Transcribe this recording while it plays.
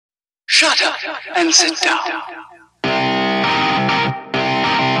Shut up and sit down.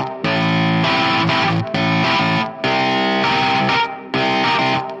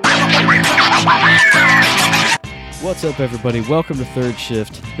 What's up, everybody? Welcome to Third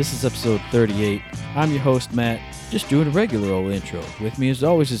Shift. This is episode 38. I'm your host, Matt, just doing a regular old intro. With me, as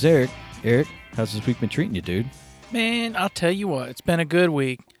always, is Eric. Eric, how's this week been treating you, dude? Man, I'll tell you what, it's been a good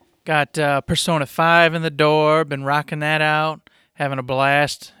week. Got Persona 5 in the door, been rocking that out, having a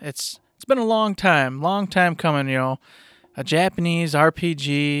blast. It's been a long time coming, you know. A Japanese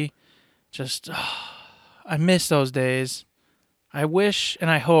RPG, just, I miss those days. I wish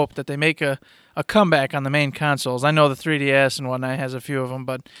and I hope that they make a comeback on the main consoles. I know the 3DS and whatnot has a few of them,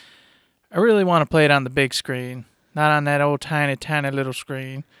 but I really want to play it on the big screen, not on that old tiny little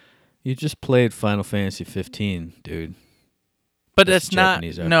screen. You just played Final Fantasy 15, dude. But it's not.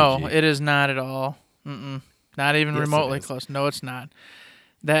 Japanese RPG. No, it is not at all. Not even remotely close. No, it's not.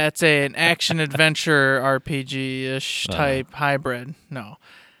 That's an action-adventure RPG-ish type hybrid. No.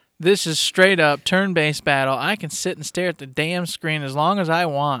 This is straight up turn-based battle. I can sit and stare at the damn screen as long as I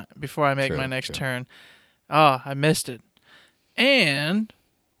want before I make my next turn. Oh, I missed it. And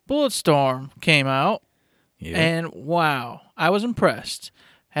Bulletstorm came out, and wow, I was impressed.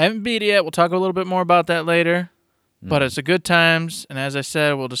 Haven't beat it yet. We'll talk a little bit more about that later. But it's a good times, and as I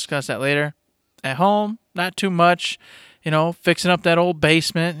said, we'll discuss that later. At home, not too much. You know, fixing up that old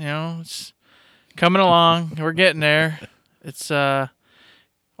basement. You know, it's coming along. We're getting there. It's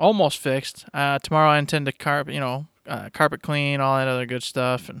almost fixed. Tomorrow I intend to carpet clean, all that other good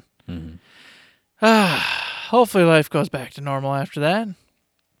stuff, and hopefully life goes back to normal after that.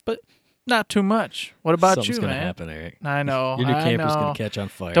 But not too much. What about Something's you, gonna man? happen, Eric. I know. Your new camper's going to catch on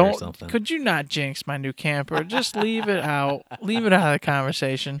fire or something. Could you not jinx my new camper? Just leave it out. Leave it out of the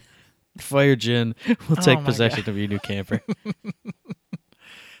conversation. Fire Jin will take possession of your new camper.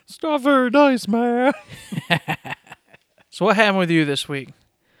 It's not very nice, man. So what happened with you this week?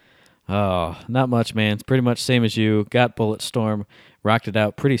 Oh, not much, man. It's pretty much same as you. Got Bulletstorm, rocked it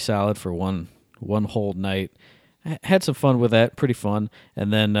out pretty solid for one whole night. Had some fun with that, pretty fun.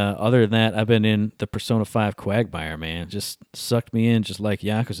 And then other than that, I've been in the Persona 5 Quagmire, man. Just sucked me in just like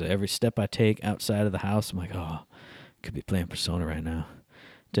Yakuza. Every step I take outside of the house, I'm like, oh, could be playing Persona right now.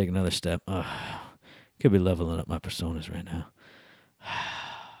 Take another step. Could be leveling up my Personas right now.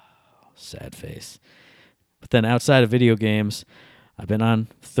 Sad face. But then outside of video games, I've been on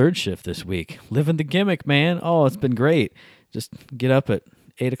Third Shift this week. Living the gimmick, man. Oh, it's been great. Just get up at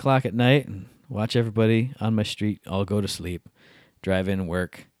 8 o'clock at night and watch everybody on my street all go to sleep, drive in and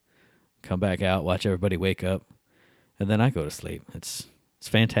work, come back out, watch everybody wake up, and then I go to sleep. It's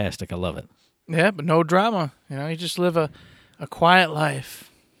fantastic. I love it. Yeah, but no drama. You know, you just live a quiet life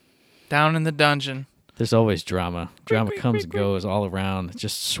down in the dungeon. There's always drama. Drama comes and goes all around. It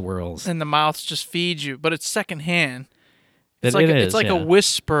just swirls. And the mouths just feed you, but it's secondhand. It's like a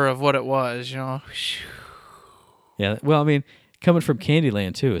whisper of what it was, you know. Yeah, well, I mean, coming from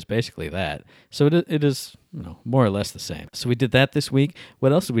Candyland, too, is basically that. So it is, more or less the same. So we did that this week.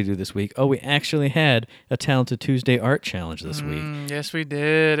 What else did we do this week? Oh, we actually had a Talented Tuesday art challenge this week. Yes, we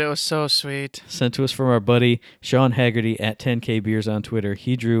did. It was so sweet. Sent to us from our buddy Sean Haggerty at 10K Beers on Twitter.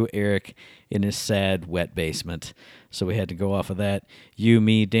 He drew Eric in his sad, wet basement. So we had to go off of that. You,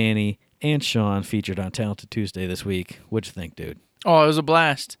 me, Danny, and Sean featured on Talented Tuesday this week. What'd you think, dude? Oh, it was a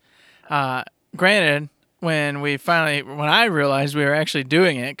blast. Granted, when I realized we were actually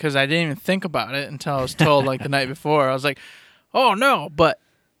doing it, because I didn't even think about it until I was told like the night before, I was like, oh no, but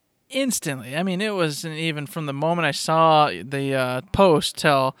instantly, I mean, it wasn't even from the moment I saw the post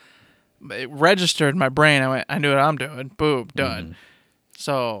till it registered in my brain. I knew what I'm doing. Boom, done.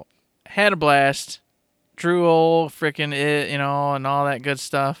 So, had a blast. Drew old freaking it, and all that good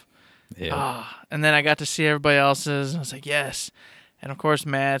stuff. Yeah. And then I got to see everybody else's, and I was like, yes. And of course,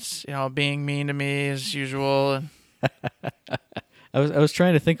 Matt's, being mean to me as usual. I was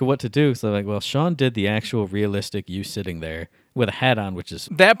trying to think of what to do. So like, well, Sean did the actual realistic you sitting there with a hat on, which is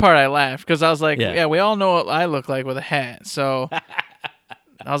that part I laughed because I was like, yeah, we all know what I look like with a hat. So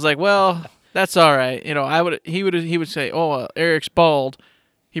I was like, well, that's all right. He would say, oh, Eric's bald.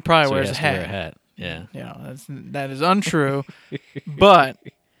 He probably wears a hat. Wear a hat. Yeah. That is untrue, but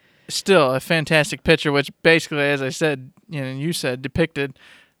still a fantastic picture, which basically, as I said, you said, depicted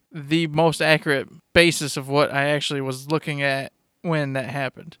the most accurate basis of what I actually was looking at when that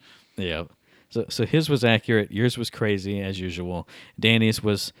happened. Yeah. So his was accurate. Yours was crazy, as usual. Danny's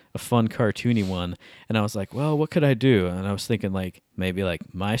was a fun, cartoony one. And I was like, well, what could I do? And I was thinking, maybe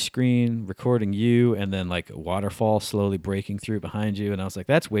my screen recording you and then, a waterfall slowly breaking through behind you. And I was like,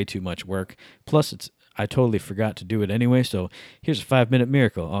 that's way too much work. Plus, it's I totally forgot to do it anyway, so here's a 5-minute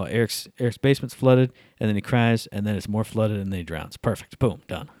miracle. Oh, Eric's basement's flooded, and then he cries, and then it's more flooded, and then he drowns. Perfect. Boom.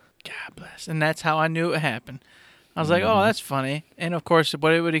 Done. God bless. And that's how I knew it happened. I was like, oh, that's funny. And, of course,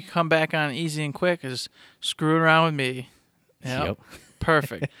 what would he come back on easy and quick is screwing around with me. Yep.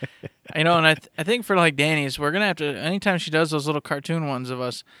 Perfect. And I think for, like, Danny's, we're going to have to, anytime she does those little cartoon ones of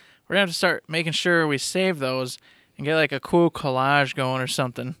us, we're going to have to start making sure we save those and get, like, a cool collage going or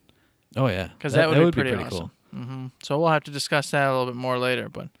something. Oh, yeah. Because that would be pretty awesome. Cool. Mm-hmm. So we'll have to discuss that a little bit more later.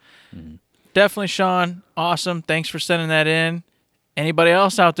 But definitely, Sean, awesome. Thanks for sending that in. Anybody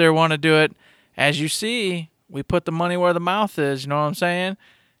else out there want to do it? As you see, we put the money where the mouth is. You know what I'm saying?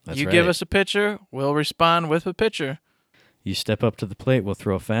 That's you right. give us a picture, we'll respond with a picture. You step up to the plate, we'll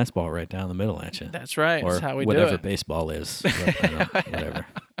throw a fastball right down the middle at you. That's right. Or that's how we whatever do it. baseball is. Whatever.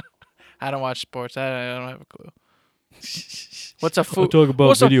 I don't watch sports. I don't have a clue. What's a We'll talk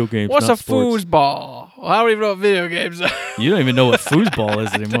about video games. What's not a sports. foosball? Well, I don't even know what video games are. You don't even know what foosball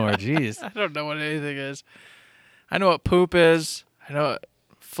is anymore. Jeez. I don't know what anything is. I know what poop is. I know what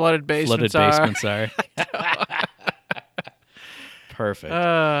flooded basements are. Perfect.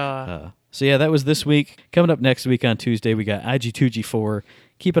 So yeah, that was this week. Coming up next week on Tuesday, we got IG2G4.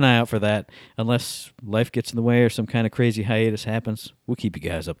 Keep an eye out for that. Unless life gets in the way or some kind of crazy hiatus happens, we'll keep you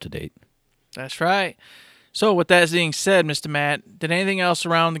guys up to date. That's right. So with that being said, Mr. Matt, did anything else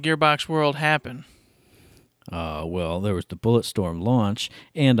around the Gearbox world happen? Well, there was the Bulletstorm launch,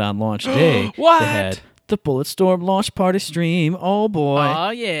 and on launch day, What? they had the Bulletstorm launch party stream. Oh boy!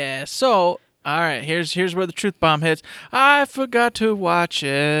 Oh yeah. So, all right, here's where the truth bomb hits. I forgot to watch it.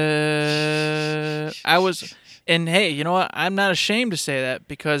 And hey, you know what? I'm not ashamed to say that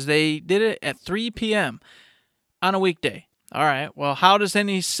because they did it at 3 p.m. on a weekday. All right. Well, how does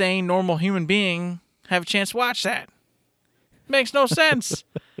any sane, normal human being have a chance to watch that? Makes no sense.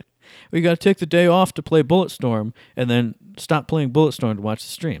 We got to take the day off to play Bulletstorm, and then stop playing Bulletstorm to watch the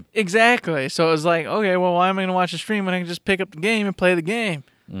stream. Exactly. So it was like, okay, well, why am I going to watch the stream when I can just pick up the game and play the game?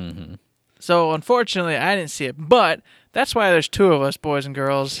 Mm-hmm. So unfortunately, I didn't see it. But that's why there's two of us, boys and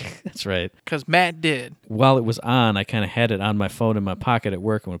girls. That's right. Because Matt did. While it was on, I kind of had it on my phone in my pocket at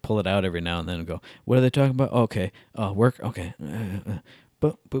work and would pull it out every now and then and go, what are they talking about? Okay. Work? Okay.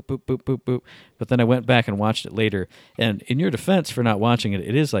 Boop, boop, boop, boop, boop, boop. But then I went back and watched it later. And in your defense for not watching it,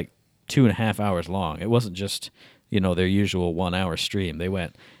 it is like 2.5 hours long. It wasn't just, their usual 1 hour stream. They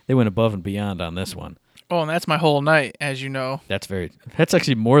went above and beyond on this one. Oh, and that's my whole night, as you know. That's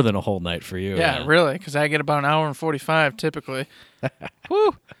actually more than a whole night for you. Yeah, really, because I get about an hour and 45 typically.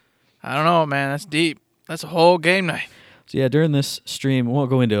 Whew. I don't know, man. That's deep. That's a whole game night. So yeah, during this stream, we won't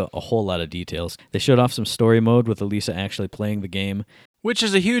go into a whole lot of details. They showed off some story mode with Elisa actually playing the game. Which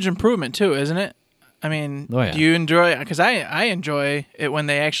is a huge improvement, too, isn't it? I mean, Oh, yeah. do you enjoy it? Because I enjoy it when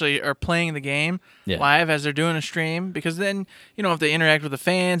they actually are playing the game live as they're doing a stream. Because then, if they interact with the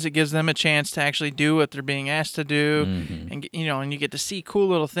fans, it gives them a chance to actually do what they're being asked to do. Mm-hmm. And, and you get to see cool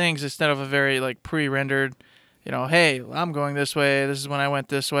little things instead of a very, pre-rendered, hey, I'm going this way. This is when I went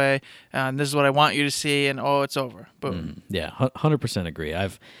this way. And this is what I want you to see. And, it's over. Boom. Yeah, 100% agree.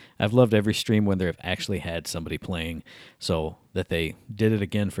 I've loved every stream when they've actually had somebody playing. So that they did it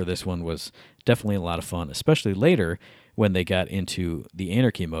again for this one was definitely a lot of fun, especially later when they got into the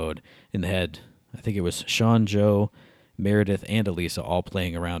Anarchy mode and they had, I think it was Sean, Joe, Meredith, and Elisa all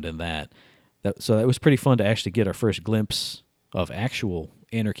playing around in that. So that was pretty fun to actually get our first glimpse of actual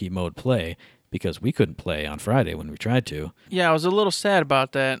Anarchy mode play because we couldn't play on Friday when we tried to. Yeah, I was a little sad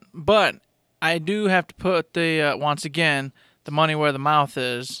about that. But I do have to put once again, the money where the mouth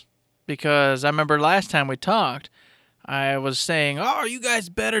is. Because I remember last time we talked, I was saying, you guys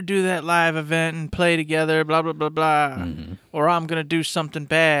better do that live event and play together, blah, blah, blah, blah. Mm-hmm. Or I'm going to do something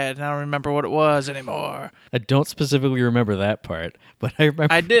bad, and I don't remember what it was anymore. I don't specifically remember that part, but I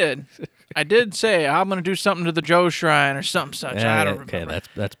remember. I did. I did say, I'm going to do something to the Joe Shrine or something such. I don't remember. Okay,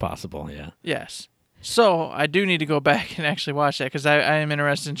 that's possible, yeah. Yes. So I do need to go back and actually watch that because I am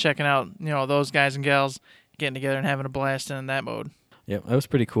interested in checking out, those guys and gals getting together and having a blast in that mode. Yeah, that was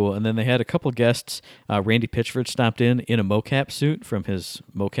pretty cool. And then they had a couple guests. Randy Pitchford stopped in a mocap suit from his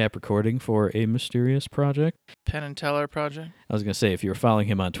mocap recording for A Mysterious Project. Penn and Teller Project? I was going to say, if you were following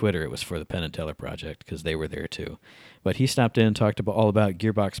him on Twitter, it was for the Penn and Teller Project because they were there too. But he stopped in and talked all about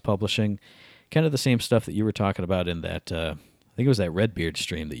Gearbox Publishing, kind of the same stuff that you were talking about in that, I think it was that Redbeard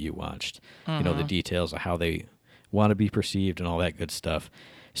stream that you watched. Mm-hmm. The details of how they want to be perceived and all that good stuff.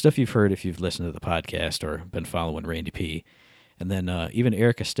 Stuff you've heard if you've listened to the podcast or been following Randy P. And then even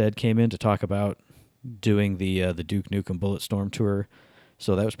Erica Stead came in to talk about doing the Duke Nukem Bulletstorm tour.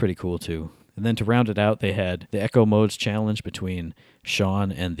 So that was pretty cool, too. And then to round it out, they had the Echo Modes challenge between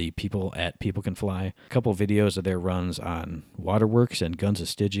Sean and the people at People Can Fly. A couple videos of their runs on Waterworks and Guns of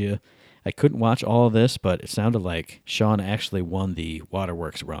Stygia. I couldn't watch all of this, but it sounded like Sean actually won the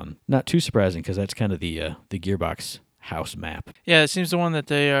Waterworks run. Not too surprising, because that's kind of the Gearbox house map. Yeah, it seems the one that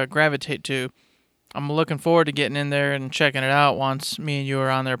they gravitate to. I'm looking forward to getting in there and checking it out once me and you are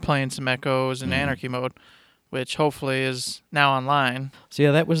on there playing some Echoes and Anarchy mode, which hopefully is now online. So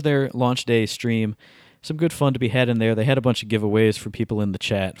yeah, that was their launch day stream. Some good fun to be had in there. They had a bunch of giveaways for people in the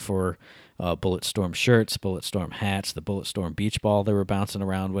chat for Bulletstorm shirts, Bulletstorm hats, the Bulletstorm beach ball they were bouncing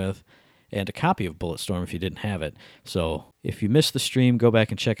around with, and a copy of Bulletstorm if you didn't have it. So if you missed the stream, go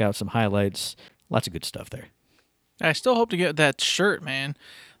back and check out some highlights. Lots of good stuff there. I still hope to get that shirt, man.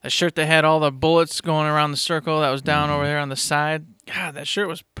 That shirt that had all the bullets going around the circle that was down over there on the side. God, that shirt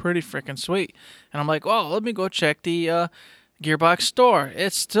was pretty freaking sweet. And I'm like, well, let me go check the Gearbox store.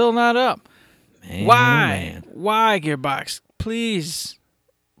 It's still not up. Man, Why? man. Why, Gearbox? Please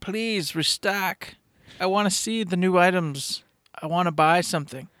restock. I want to see the new items. I want to buy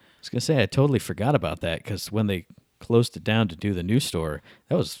something. I was going to say, I totally forgot about that, because when they closed it down to do the new store,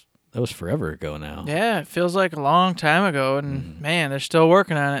 that was forever ago now. Yeah, it feels like a long time ago, and man, they're still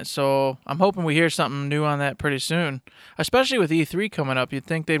working on it, so I'm hoping we hear something new on that pretty soon, especially with E3 coming up. You'd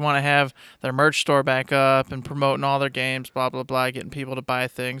think they'd want to have their merch store back up and promoting all their games, blah, blah, blah, getting people to buy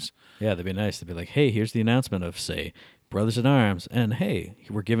things. Yeah, that'd be nice. They'd be like, hey, here's the announcement of, say, Brothers in Arms, and hey,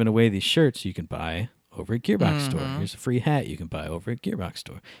 we're giving away these shirts you can buy over at Gearbox Store. Here's a free hat you can buy over at Gearbox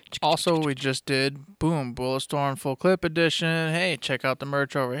Store. Also, we just did, boom, Bulletstorm Full Clip Edition. Hey, check out the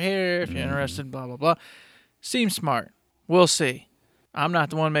merch over here if you're interested, blah, blah, blah. Seems smart. We'll see. I'm not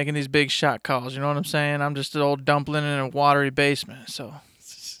the one making these big shot calls, you know what I'm saying? I'm just an old dumpling in a watery basement, so...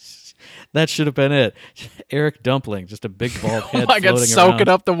 That should have been it. Eric Dumpling, just a big bald head I got floating soaking around.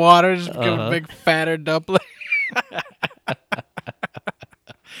 up the water, just become a big fatter dumpling.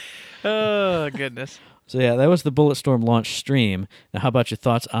 Oh, goodness. So yeah, that was the Bulletstorm launch stream. Now, how about your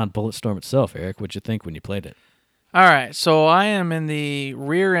thoughts on Bulletstorm itself, Eric? What'd you think when you played it? All right, so I am in the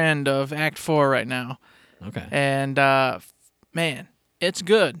rear end of Act 4 right now. Okay. And, man, it's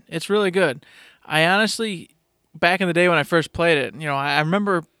good. It's really good. I honestly, back in the day when I first played it, I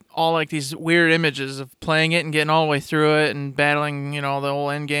remember all like these weird images of playing it and getting all the way through it and battling, the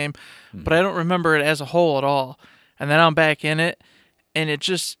whole end game. But I don't remember it as a whole at all. And then I'm back in it, and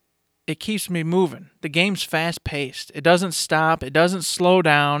it keeps me moving. The game's fast-paced. It doesn't stop. It doesn't slow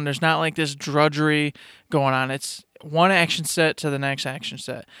down. There's not like this drudgery going on. It's one action set to the next action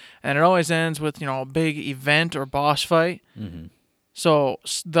set. And it always ends with, a big event or boss fight. Mm-hmm. So,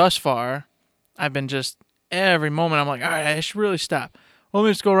 thus far, I've been just, every moment I'm like, all right, I should really stop. Let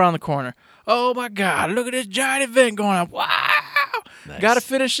me just go around the corner. Oh, my God, look at this giant event going on. Wow! Nice. Got to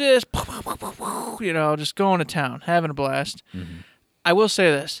finish this. Just going to town, having a blast. Mm-hmm. I will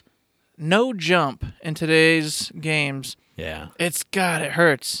say this. No jump in today's games. Yeah. It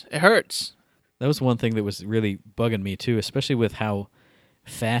hurts. It hurts. That was one thing that was really bugging me too, especially with how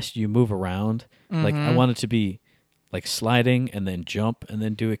fast you move around. Like, I want it to be like sliding and then jump and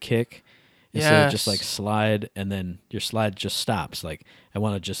then do a kick instead of just like slide and then your slide just stops. Like,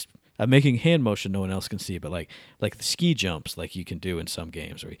 I'm making hand motion no one else can see, but like the ski jumps like you can do in some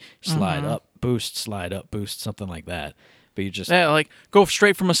games where you slide up, boost, slide up, boost, something like that. But you just... Yeah, like, go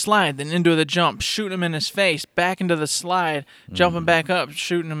straight from a slide, then into the jump, shooting him in his face, back into the slide, jumping back up,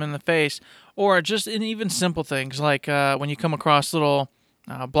 shooting him in the face. Or just in even simple things, like when you come across little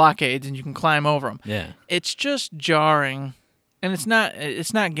blockades and you can climb over them. Yeah. It's just jarring. And it's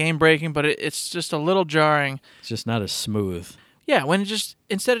not game-breaking, but it's just a little jarring. It's just not as smooth. Yeah, when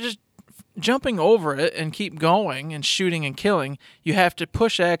instead of just jumping over it and keep going and shooting and killing, you have to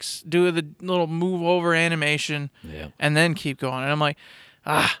push X, do the little move over animation, and then keep going. And I'm like,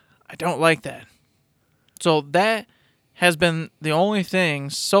 I don't like that. So that has been the only thing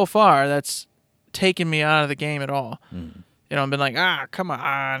so far that's taken me out of the game at all. I've been like, come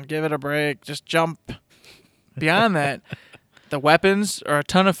on, give it a break, just jump. Beyond that, the weapons are a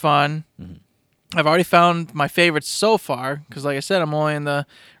ton of fun. I've already found my favorites so far, because like I said, I'm only in the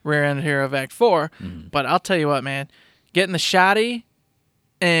rear end here of Act 4. But I'll tell you what, man, getting the shotty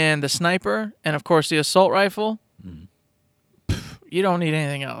and the sniper and, of course, the assault rifle, you don't need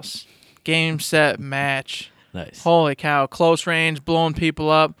anything else. Game, set, match. Nice. Holy cow, close range, blowing people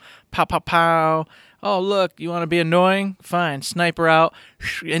up, pow, pow, pow. Oh, look, you want to be annoying? Fine, sniper out,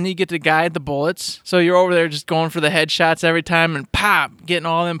 and you get to guide the bullets. So you're over there just going for the headshots every time and pop, getting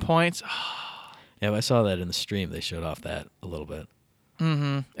all them points. Yeah, I saw that in the stream. They showed off that a little bit.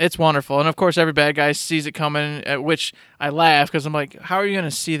 It's wonderful. And, of course, every bad guy sees it coming, at which I laugh because I'm like, how are you going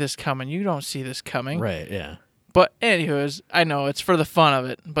to see this coming? You don't see this coming. Right, yeah. But, anyways, I know it's for the fun of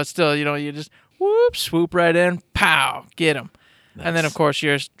it. But still, you just swoop right in, pow, get him. Nice. And then, of course,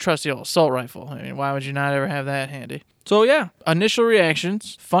 your trusty old assault rifle. I mean, why would you not ever have that handy? So, yeah, initial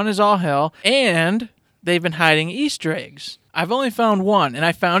reactions, fun as all hell, and they've been hiding Easter eggs. I've only found one, and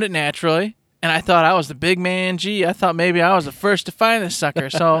I found it naturally. And I thought I was the big man. Gee, I thought maybe I was the first to find this sucker.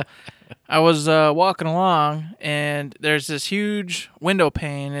 So I was walking along, and there's this huge window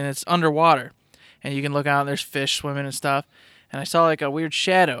pane, and it's underwater. And you can look out, and there's fish swimming and stuff. And I saw like a weird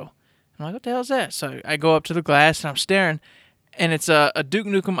shadow. I'm like, what the hell is that? So I go up to the glass, and I'm staring, and it's a Duke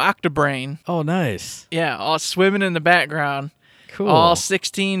Nukem Octobrain. Oh, nice. Yeah, all swimming in the background. Cool. All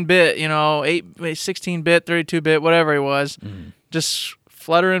 16-bit, 16-bit, 32-bit, whatever it was. Just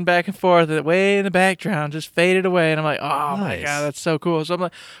fluttering back and forth, way in the background, just faded away. And I'm like, oh, my God, that's so cool. So I'm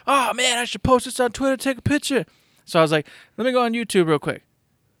like, oh, man, I should post this on Twitter, take a picture. So I was like, let me go on YouTube real quick.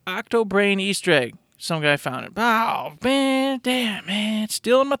 Octobrain Easter egg. Some guy found it. Oh, man, damn, man, it's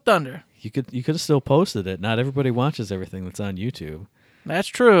stealing my thunder. You could have still posted it. Not everybody watches everything that's on YouTube. That's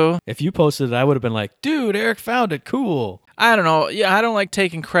true. If you posted it, I would have been like, dude, Eric found it. Cool. I don't know. Yeah, I don't like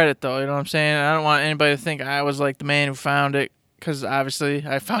taking credit, though. You know what I'm saying? I don't want anybody to think I was like the man who found it. Because obviously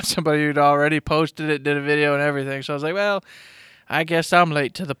I found somebody who'd already posted it, did a video and everything. So I was like, well, I guess I'm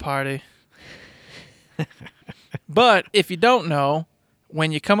late to the party. But if you don't know,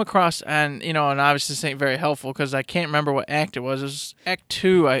 when you come across, and obviously this ain't very helpful because I can't remember what act it was. It was Act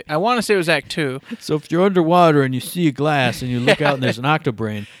 2. I want to say it was Act 2. So if you're underwater and you see a glass and you look out and there's an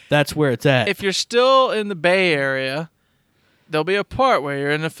Octobrain, that's where it's at. If you're still in the Bay Area, there'll be a part where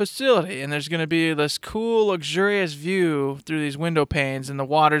you're in a facility, and there's going to be this cool, luxurious view through these window panes, and the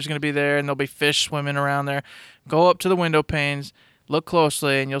water's going to be there, and there'll be fish swimming around there. Go up to the window panes, look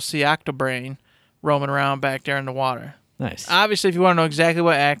closely, and you'll see Octobrain roaming around back there in the water. Nice. Obviously, if you want to know exactly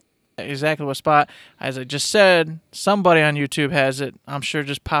what spot, as I just said, somebody on YouTube has it. I'm sure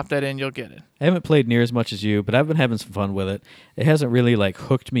just pop that in, you'll get it. I haven't played near as much as you, but I've been having some fun with it. It hasn't really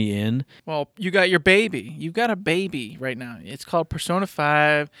hooked me in. Well, you got your baby. You've got a baby right now. It's called Persona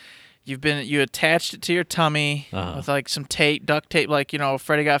 5. You attached it to your tummy with some tape, duct tape,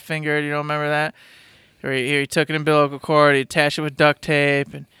 Freddy Got Fingered. You don't remember that? Or he took an umbilical cord, he attached it with duct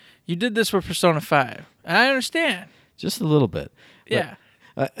tape, and you did this with Persona 5. I understand. Just a little bit. Yeah.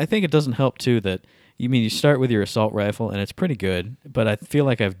 I think it doesn't help, too, that you start with your assault rifle, and it's pretty good, but I feel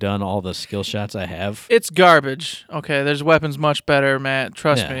like I've done all the skill shots I have. It's garbage. Okay, there's weapons much better, Matt.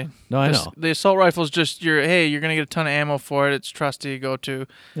 Trust me. No, I know. The assault rifle's just you're going to get a ton of ammo for it. It's trusty, go to.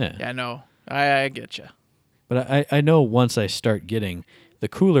 Yeah, no. I get you. But I know once I start getting the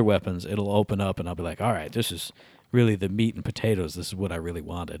cooler weapons, it'll open up, and I'll be like, all right, this is really the meat and potatoes. This is what I really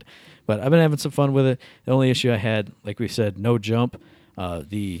wanted. But I've been having some fun with it. The only issue I had, like we said, no jump.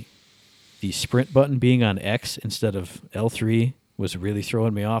 The sprint button being on X instead of L3 was really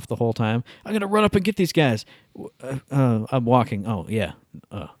throwing me off the whole time. I'm going to run up and get these guys. I'm walking. Oh, yeah.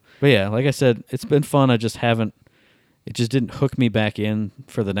 But yeah, like I said, it's been fun. It just didn't hook me back in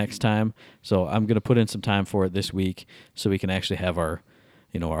for the next time. So I'm going to put in some time for it this week so we can actually have our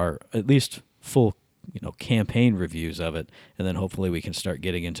at least full campaign reviews of it, and then hopefully we can start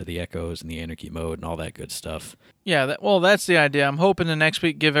getting into the echoes and the anarchy mode and all that good stuff. Yeah, that's the idea. I'm hoping the next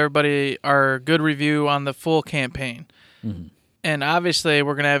week give everybody our good review on the full campaign. Mm-hmm. And obviously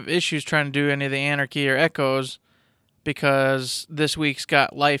we're going to have issues trying to do any of the anarchy or echoes because this week's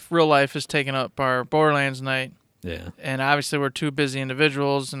got real life has taken up our Borderlands night. Yeah. And obviously we're two busy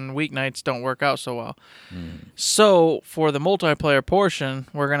individuals and weeknights don't work out so well. So for the multiplayer portion,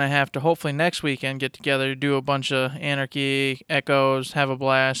 we're going to have to hopefully next weekend get together, do a bunch of anarchy, echoes, have a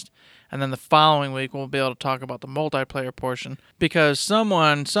blast. And then the following week we'll be able to talk about the multiplayer portion because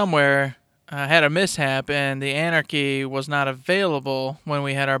someone somewhere had a mishap and the anarchy was not available when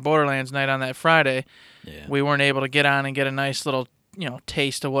we had our Borderlands night on that Friday. Yeah. We weren't able to get on and get a nice little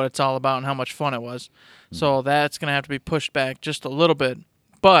taste of what it's all about and how much fun it was. So that's going to have to be pushed back just a little bit.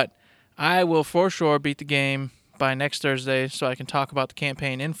 But I will for sure beat the game by next Thursday so I can talk about the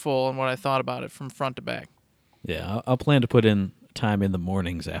campaign in full and what I thought about it from front to back. Yeah, I'll plan to put in time in the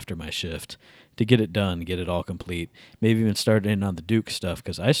mornings after my shift to get it done, get it all complete. Maybe even start in on the Duke stuff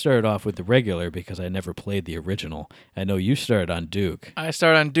because I started off with the regular because I never played the original. I know you started on Duke. I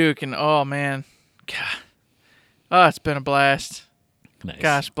started on Duke and, oh, man. God. Oh, it's been a blast. Nice.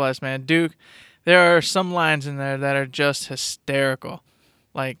 Gosh bless, man. Duke, there are some lines in there that are just hysterical.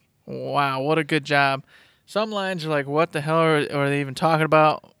 Like, wow, what a good job. Some lines are like, what the hell are they even talking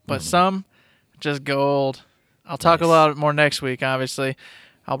about? But some, just gold. I'll talk Nice. about it more next week, obviously.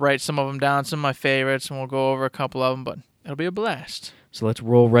 I'll write some of them down, some of my favorites, and we'll go over a couple of them, but it'll be a blast. So let's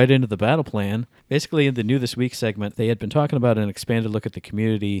roll right into the battle plan. Basically, in the New This Week segment, they had been talking about an expanded look at the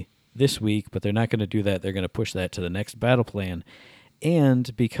community this week, but they're not going to do that. They're going to push that to the next battle plan.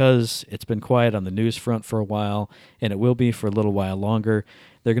 And because it's been quiet on the news front for a while, and it will be for a little while longer,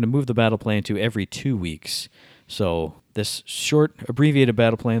 they're going to move the battle plan to every 2 weeks. So this short, abbreviated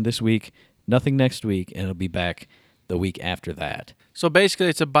battle plan this week, nothing next week, and it'll be back the week after that. So basically,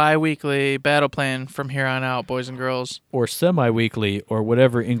 it's a bi-weekly battle plan from here on out, boys and girls. Or semi-weekly, or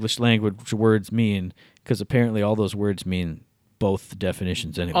whatever English language words mean, because apparently all those words mean both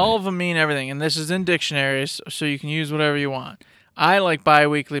definitions anyway. All of them mean everything, and this is in dictionaries, so you can use whatever you want. I like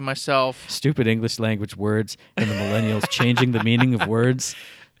bi-weekly myself. Stupid English language words and the millennials changing the meaning of words.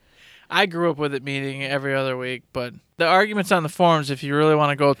 I grew up with it meaning every other week, but the argument's on the forums if you really want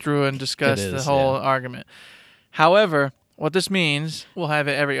to go through and discuss the whole argument. However, what this means, we'll have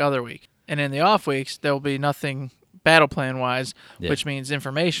it every other week. And in the off weeks, there will be nothing battle plan-wise, which means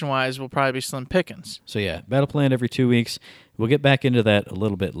information-wise will probably be slim pickings. So yeah, battle plan every 2 weeks. We'll get back into that a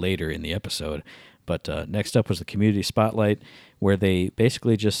little bit later in the episode. But next up was the Community Spotlight, where they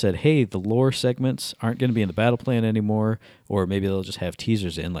basically just said, hey, the lore segments aren't going to be in the battle plan anymore, or maybe they'll just have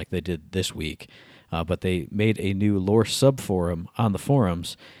teasers in like they did this week. But they made a new lore sub-forum on the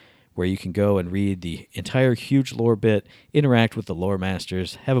forums where you can go and read the entire huge lore bit, interact with the lore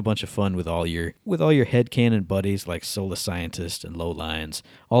masters, have a bunch of fun with all your headcanon buddies like Solar Scientist and Low Lines,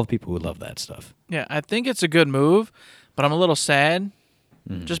 all the people who love that stuff. Yeah, I think it's a good move, but I'm a little sad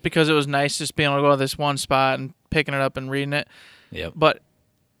just because it was nice just being able to go to this one spot and picking it up and reading it. Yep. But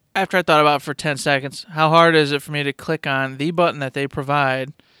after I thought about it for 10 seconds, how hard is it for me to click on the button that they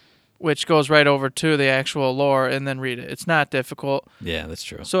provide, which goes right over to the actual lore, and then read it? It's not difficult. Yeah, that's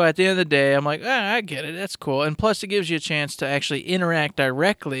true. So at the end of the day, I'm like, I get it. That's cool. And plus, it gives you a chance to actually interact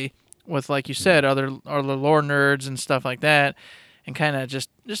directly with, like you said, other lore nerds and stuff like that, and kind of just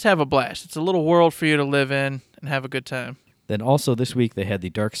have a blast. It's a little world for you to live in and have a good time. Then also this week they had the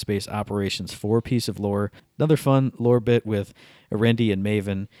Dark Space Operations 4 piece of lore. Another fun lore bit with Arendi and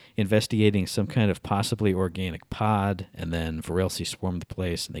Maven investigating some kind of possibly organic pod, and then Varelsi swarmed the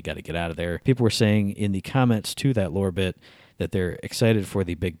place and they got to get out of there. People were saying in the comments to that lore bit that they're excited for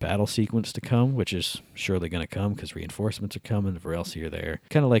the big battle sequence to come, which is surely going to come because reinforcements are coming, Varelsi are there.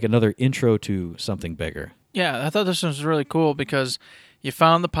 Kind of like another intro to something bigger. Yeah, I thought this was really cool because you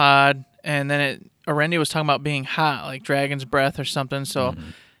found the pod, and then Arendi was talking about being hot, like dragon's breath or something. So,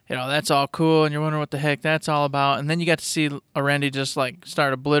 that's all cool, and you're wondering what the heck that's all about. And then you got to see Arendi just like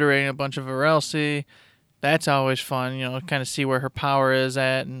start obliterating a bunch of Varelsi. That's always fun, kind of see where her power is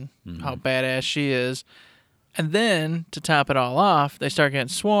at and how badass she is. And then to top it all off, they start getting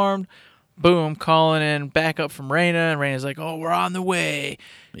swarmed. Boom, calling in backup from Reyna, and Reyna's like, "Oh, we're on the way.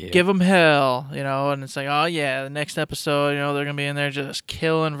 Give them hell," And it's like, "Oh yeah, the next episode, they're gonna be in there just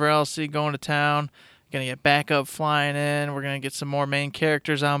killing Varelsi, going to town. Gonna get backup flying in. We're gonna get some more main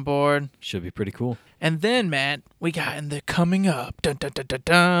characters on board. Should be pretty cool." And then, Matt, we got in the coming up. Dun, dun, dun, dun,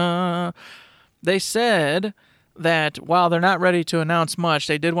 dun. They said that while they're not ready to announce much,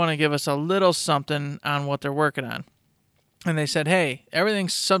 they did want to give us a little something on what they're working on. And they said, hey,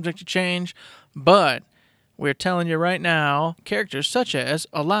 everything's subject to change, but we're telling you right now, characters such as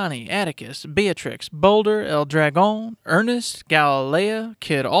Alani, Atticus, Beatrix, Boulder, El Dragon, Ernest, Galilea,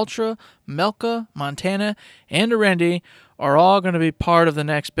 Kid Ultra, Melka, Montana, and Arendi are all going to be part of the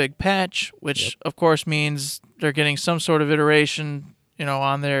next big patch, which, of course, means they're getting some sort of iteration,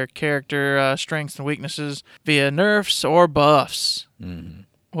 on their character strengths and weaknesses via nerfs or buffs.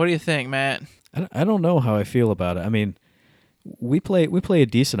 What do you think, Matt? I don't know how I feel about it. I mean, we play a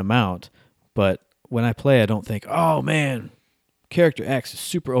decent amount, but when I play, I don't think, oh man, character X is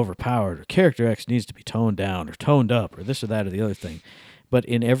super overpowered, or character X needs to be toned down or toned up, or this or that or the other thing. But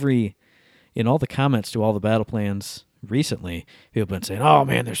in all the comments to all the battle plans recently, people have been saying, oh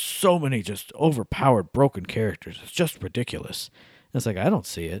man, there's so many just overpowered, broken characters. It's just ridiculous. And it's like, I don't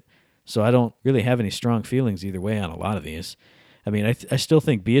see it. So I don't really have any strong feelings either way on a lot of these. I mean, I still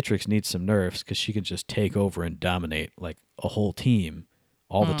think Beatrix needs some nerfs because she can just take over and dominate like a whole team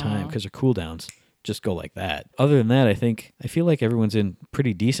all the time because her cooldowns just go like that. Other than that, I feel like everyone's in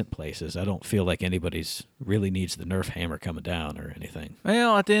pretty decent places. I don't feel like anybody's really needs the nerf hammer coming down or anything.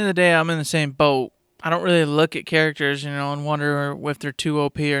 Well, at the end of the day, I'm in the same boat. I don't really look at characters, and wonder if they're too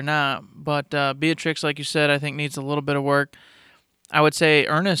OP or not. But Beatrix, like you said, I think needs a little bit of work. I would say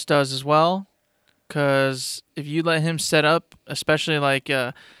Ernest does as well. Because if you let him set up, especially like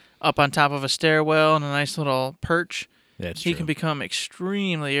up on top of a stairwell and a nice little perch, he can become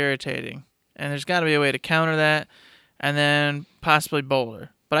extremely irritating. and there's got to be a way to counter that, and then possibly Boulder.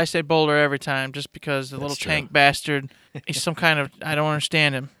 But I say Boulder every time just because the little tank bastard, he's some kind of, I don't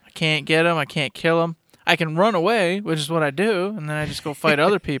understand him. I can't get him. I can't kill him. I can run away, which is what I do, and then I just go fight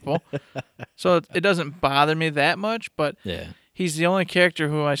other people. So it doesn't bother me that much, but he's the only character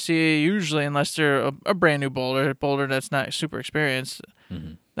who I see usually, unless they're a brand new Boulder that's not super experienced.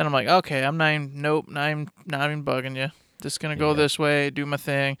 Mm-hmm. Then I'm like, okay, not even bugging you. Just going to go this way, do my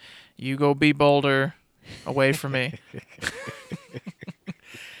thing. You go be Boulder away from me.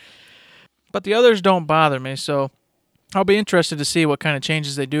 But the others don't bother me, so I'll be interested to see what kind of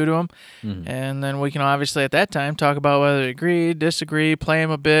changes they do to them. Mm-hmm. And then we can obviously at that time talk about whether they agree, disagree, play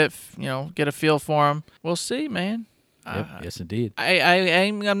them a bit, get a feel for them. We'll see, man. Yep, yes, indeed.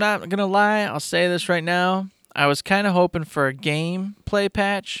 I'm not going to lie. I'll say this right now. I was kind of hoping for a gameplay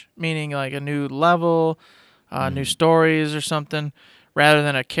patch, meaning like a new level, new stories or something, rather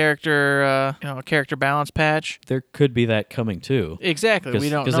than a character balance patch. There could be that coming too. Exactly, we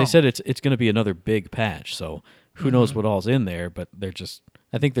don't know. Because they said it's going to be another big patch, so who knows what all's in there, but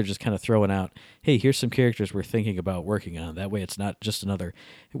I think they're just kind of throwing out, hey, here's some characters we're thinking about working on. That way it's not just another,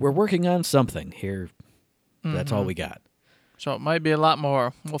 we're working on something here. That's all we got. So it might be a lot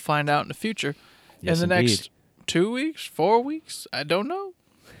more. We'll find out in the future. Yes, in the indeed. Next 2 weeks, 4 weeks, I don't know.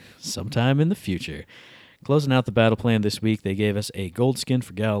 Sometime in the future. Closing out the battle plan this week, they gave us a gold skin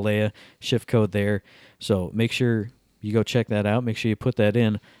for Galilea, shift code there. So make sure you go check that out. Make sure you put that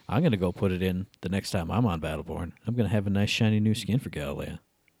in. I'm going to go put it in the next time I'm on Battleborn. I'm going to have a nice shiny new skin for Galilea.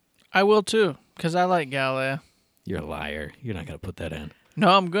 I will too, because I like Galilea. You're a liar. You're not going to put that in.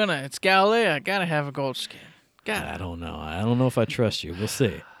 No, I'm going to. It's Galilea. I got to have a gold skin. I don't know. I don't know if I trust you. We'll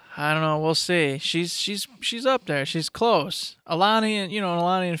see. I don't know. We'll see. She's up there. She's close. Alani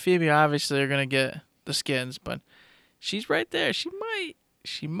and Phoebe obviously are going to get the skins, but she's right there. She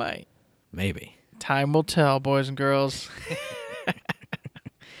might. Maybe. Time will tell, boys and girls.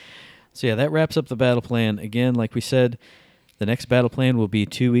 So yeah, that wraps up the battle plan. Again, like we said, the next battle plan will be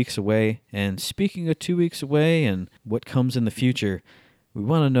 2 weeks away. And speaking of 2 weeks away and what comes in the future, we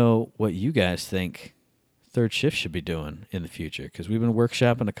want to know what you guys think Third Shift should be doing in the future, because we've been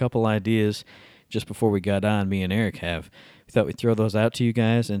workshopping a couple ideas just before we got on, me and Eric have. We thought we'd throw those out to you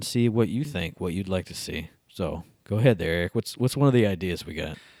guys and see what you think, what you'd like to see. So go ahead there, Eric. What's one of the ideas we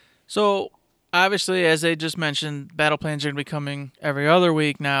got? So obviously, as they just mentioned, battle plans are going to be coming every other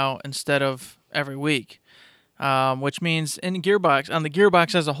week now instead of every week, which means on the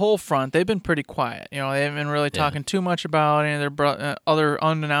Gearbox as a whole front, they've been pretty quiet. They haven't been really talking too much about any of their other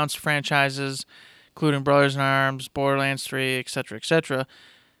unannounced franchises, including Brothers in Arms, Borderlands 3, etc., etc.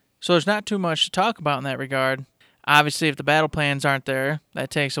 So there's not too much to talk about in that regard. Obviously, if the battle plans aren't there, that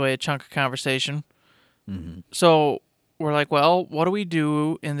takes away a chunk of conversation. Mm-hmm. So we're like, well, what do we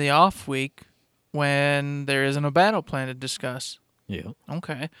do in the off week when there isn't a battle plan to discuss? Yeah.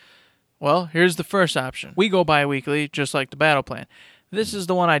 Okay. Well, here's the first option. We go bi-weekly, just like the battle plan. This is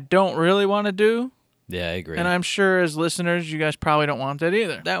the one I don't really want to do. Yeah, I agree. And I'm sure as listeners, you guys probably don't want that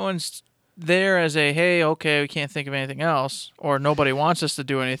either. That one's there as a, hey, okay, we can't think of anything else, or nobody wants us to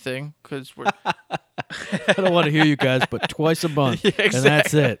do anything because we're... I don't want to hear you guys, but twice a month, yeah, exactly. And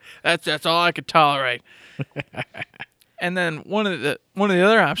that's it. That's all I could tolerate. And then one of the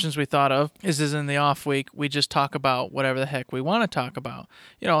other options we thought of is in the off week, we just talk about whatever the heck we want to talk about.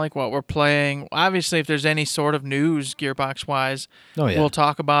 Like what we're playing. Obviously, if there's any sort of news Gearbox-wise, we'll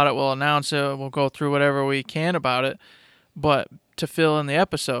talk about it, we'll announce it, we'll go through whatever we can about it. But to fill in the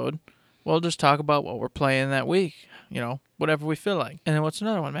episode, we'll just talk about what we're playing that week, whatever we feel like. And then what's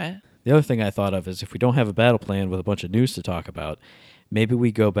another one, Matt? The other thing I thought of is if we don't have a battle plan with a bunch of news to talk about, maybe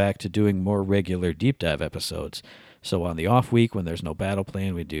we go back to doing more regular deep dive episodes. So on the off week when there's no battle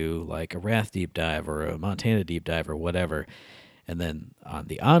plan, we do like a Wrath deep dive or a Montana deep dive or whatever. And then on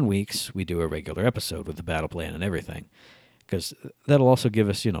the on weeks, we do a regular episode with the battle plan and everything. Because that'll also give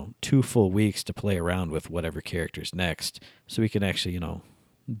us, 2 full weeks to play around with whatever character's next. So we can actually,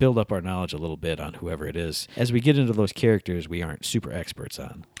 build up our knowledge a little bit on whoever it is as we get into those characters we aren't super experts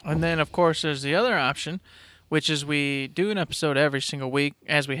on. And then, of course, there's the other option, which is we do an episode every single week,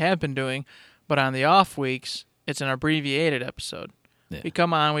 as we have been doing, but on the off weeks, it's an abbreviated episode. Yeah. We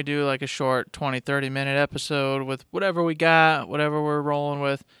come on, we do like a short 20, 30-minute episode with whatever we got, whatever we're rolling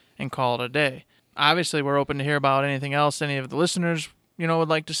with, and call it a day. Obviously, we're open to hear about anything else any of the listeners, would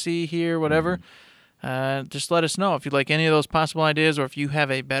like to see, hear, whatever. Mm-hmm. Just let us know if you'd like any of those possible ideas, or if you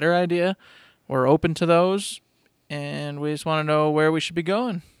have a better idea. We're open to those, and we just want to know where we should be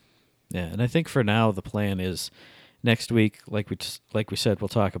going. Yeah, and I think for now the plan is next week, like we said, we'll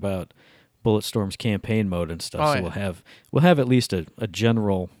talk about Bulletstorm's campaign mode and stuff. Oh, so yeah. we'll have at least a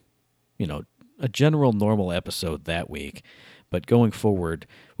general, a general normal episode that week. But going forward,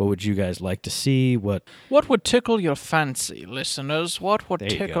 what would you guys like to see? What would tickle your fancy, listeners? What would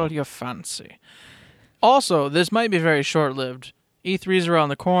tickle go. your fancy? Also, this might be very short-lived. E3's around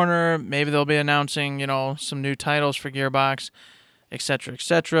the corner. Maybe they'll be announcing, some new titles for Gearbox, etc.,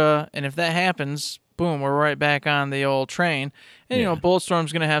 etc. And if that happens, boom, we're right back on the old train. And,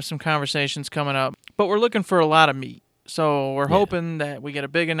 Bulletstorm's going to have some conversations coming up. But we're looking for a lot of meat. So we're hoping that we get a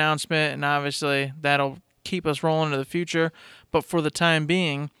big announcement, and obviously that'll keep us rolling into the future. But for the time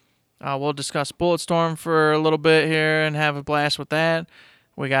being, we'll discuss Bulletstorm for a little bit here and have a blast with that.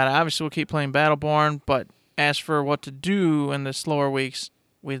 We'll keep playing Battleborn, but as for what to do in the slower weeks,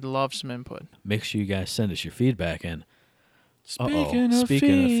 we'd love some input. Make sure you guys send us your feedback in. Speaking of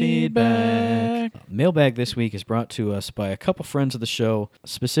feedback. Mailbag this week is brought to us by a couple friends of the show,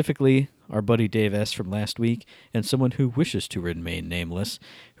 specifically our buddy Dave S. from last week, and someone who wishes to remain nameless,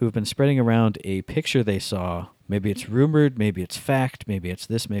 who have been spreading around a picture they saw. Maybe it's rumored, maybe it's fact, maybe it's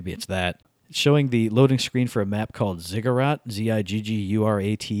this, maybe it's that. Showing the loading screen for a map called Ziggurat, Ziggurat.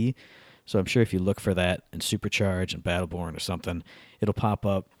 So I'm sure if you look for that in Supercharge and Battleborn or something, it'll pop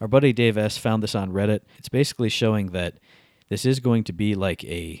up. Our buddy Dave S. found this on Reddit. It's basically showing that this is going to be like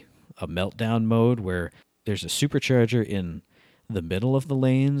a meltdown mode where there's a supercharger in the middle of the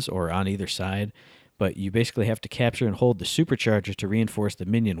lanes or on either side, but you basically have to capture and hold the supercharger to reinforce the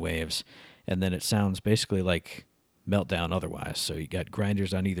minion waves, and then it sounds basically like meltdown otherwise. So you got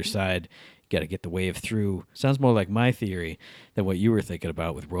grinders on either side, you got to get the wave through. Sounds more like my theory than what you were thinking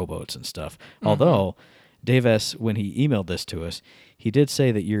about with rowboats and stuff. Mm-hmm. Although Dave S., when he emailed this to us, he did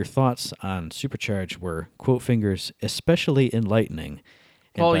say that your thoughts on Supercharge were, quote fingers, especially enlightening.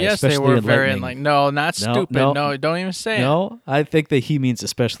 And well, yes, they were very enlightening. No, not stupid. No, don't even say it. No, I think that he means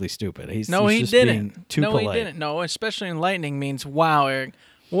especially stupid. He's just being too polite. No, he didn't. No, especially enlightening means, wow, Eric,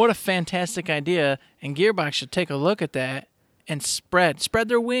 what a fantastic idea. And Gearbox should take a look at that and spread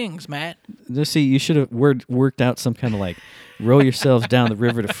their wings, Matt. Just see, you should have worked out some kind of like row yourselves down the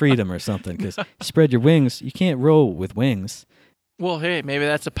river to freedom or something, because spread your wings. You can't row with wings. Well, hey, maybe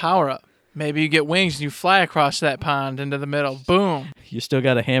that's a power-up. Maybe you get wings and you fly across that pond into the middle. Boom. You still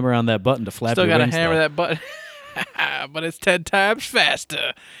got to hammer on that button to flap your wings. Still got to hammer that button. But it's 10 times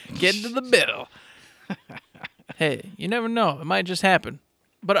faster. Get into the middle. Hey, you never know. It might just happen.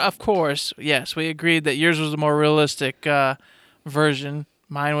 But of course, yes, we agreed that yours was a more realistic version.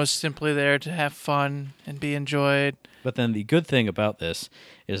 Mine was simply there to have fun and be enjoyed. But then the good thing about this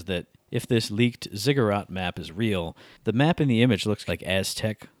is that if this leaked Ziggurat map is real, the map in the image looks like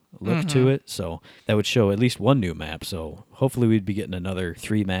Aztec look to it, so that would show at least one new map. So hopefully we'd be getting another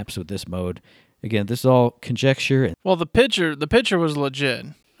 3 maps with this mode. Again, this is all conjecture. Well, the picture was legit.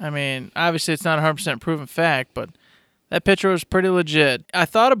 I mean, obviously it's not 100% proven fact, but that picture was pretty legit. I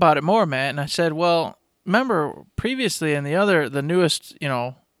thought about it more, Matt, and I said, well, remember previously in the newest,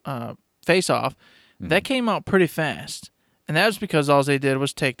 face-off, that came out pretty fast. And that was because all they did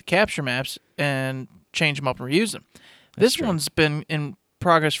was take the capture maps and change them up and reuse them. This one's been in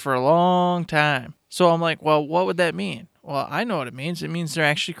progress for a long time. So I'm like, well, what would that mean? Well, I know what it means. It means they're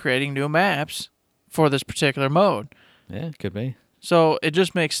actually creating new maps for this particular mode. Yeah, it could be. So it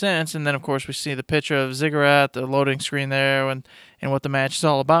just makes sense. And then, of course, we see the picture of Ziggurat, the loading screen there, and what the match is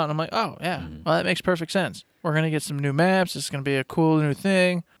all about. And I'm like, oh, yeah, well, that makes perfect sense. We're going to get some new maps. It's going to be a cool new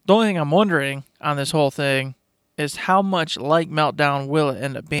thing. The only thing I'm wondering on this whole thing is how much like Meltdown will it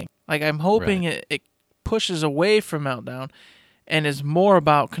end up being? Like, I'm hoping it pushes away from Meltdown and is more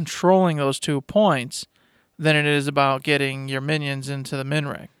about controlling those 2 points than it is about getting your minions into the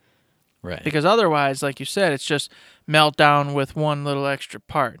min-reg. Right. Because otherwise, like you said, it's just Meltdown with one little extra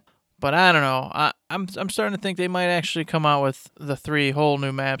part. But I don't know. I'm starting to think they might actually come out with the 3 whole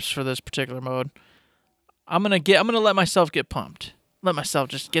new maps for this particular mode. I'm gonna let myself get pumped. Let myself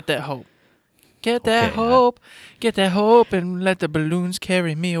just get that hope. Get that hope. Get that hope and let the balloons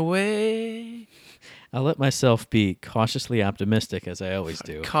carry me away. I'll let myself be cautiously optimistic, as I always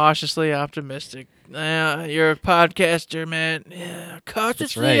do. Cautiously optimistic. You're a podcaster, man. Yeah,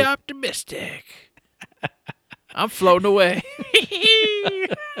 cautiously optimistic. I'm floating away.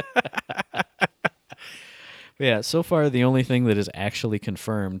 Yeah, so far the only thing that is actually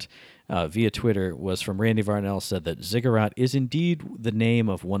confirmed via Twitter was from Randy Varnell, said that Ziggurat is indeed the name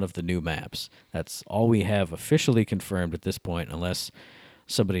of one of the new maps. That's all we have officially confirmed at this point, unless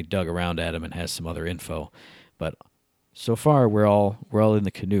somebody dug around at him and has some other info. But so far we're all in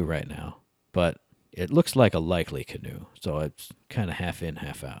the canoe right now. But it looks like a likely canoe, so it's kind of half in,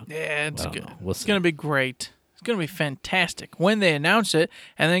 half out. Yeah, it's good. It's going to be great. It's going to be fantastic when they announce it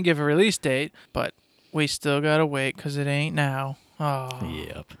and then give a release date. But we still got to wait because it ain't now. Oh.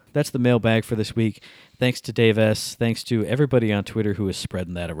 Yep. that's the mailbag for this week. Thanks to Dave S. Thanks to everybody on Twitter who is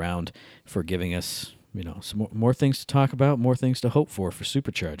spreading that around for giving us, some more things to talk about, more things to hope for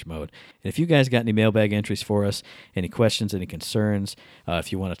Supercharge mode. And if you guys got any mailbag entries for us, any questions, any concerns,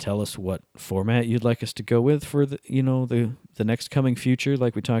 if you want to tell us what format you'd like us to go with for the next coming future,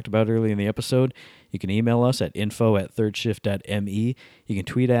 like we talked about early in the episode, you can email us at info@thirdshift.me. You can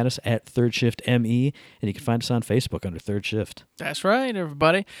tweet at us at ThirdShiftME, and you can find us on Facebook under Third Shift. That's right,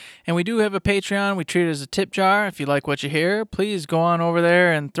 everybody. And we do have a Patreon. We treat it as a tip jar. If you like what you hear, please go on over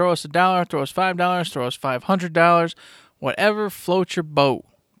there and throw us $1, throw us $5, throw us $500, whatever floats your boat.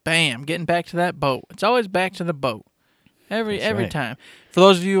 Bam, getting back to that boat. It's always back to the boat. Every right. time. For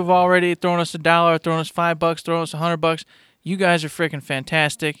those of you who have already thrown us $1, thrown us $5, thrown us $100, you guys are freaking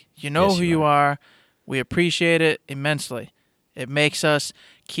fantastic. You know Yes, who you are. We appreciate it immensely. It makes us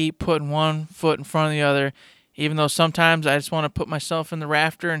keep putting one foot in front of the other, even though sometimes I just want to put myself in the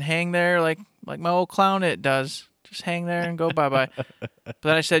rafter and hang there like my old clown it does. Just hang there and go bye-bye. But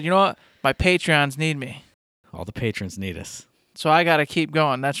then I said, you know what? My Patreons need me. All the patrons need us. So I got to keep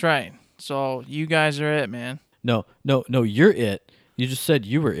going. That's right. So you guys are it, man. No, you're it. You just said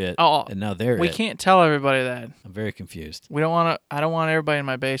you were it, and now they're we it. Can't tell everybody that. I'm very confused. I don't want everybody in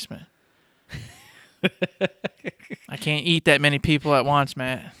my basement. I can't eat that many people at once,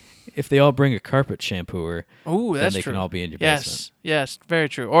 Matt. If they all bring a carpet shampooer, that's then they true. can all be in your basement. Yes, very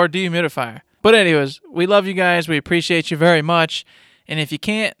true. Or a dehumidifier. But anyways, we love you guys. We appreciate you very much. And if you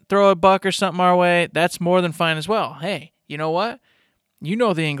can't throw $1 or something our way, that's more than fine as well. Hey, you know what? You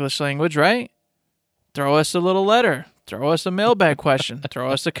know the English language, right? Throw us a little letter. Throw us a mailbag question.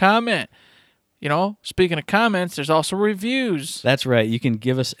 Throw us a comment. Speaking of comments, there's also reviews. That's right. You can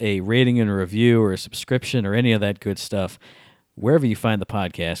give us a rating and a review or a subscription or any of that good stuff wherever you find the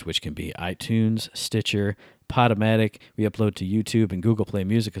podcast, which can be iTunes, Stitcher, Podomatic. We upload to YouTube and Google Play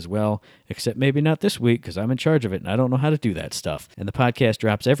Music as well, except maybe not this week because I'm in charge of it and I don't know how to do that stuff. And the podcast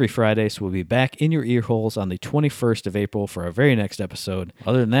drops every Friday, so we'll be back in your ear holes on the 21st of April for our very next episode.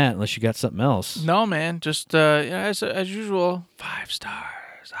 Other than that, unless you got something else. No, man. Just as usual, 5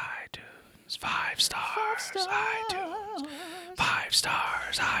 stars, iTunes. 5 stars, iTunes. 5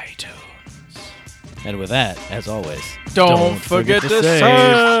 stars, iTunes. And with that, as always, don't forget to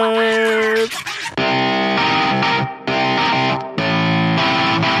save.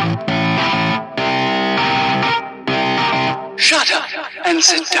 Shut up and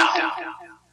sit down.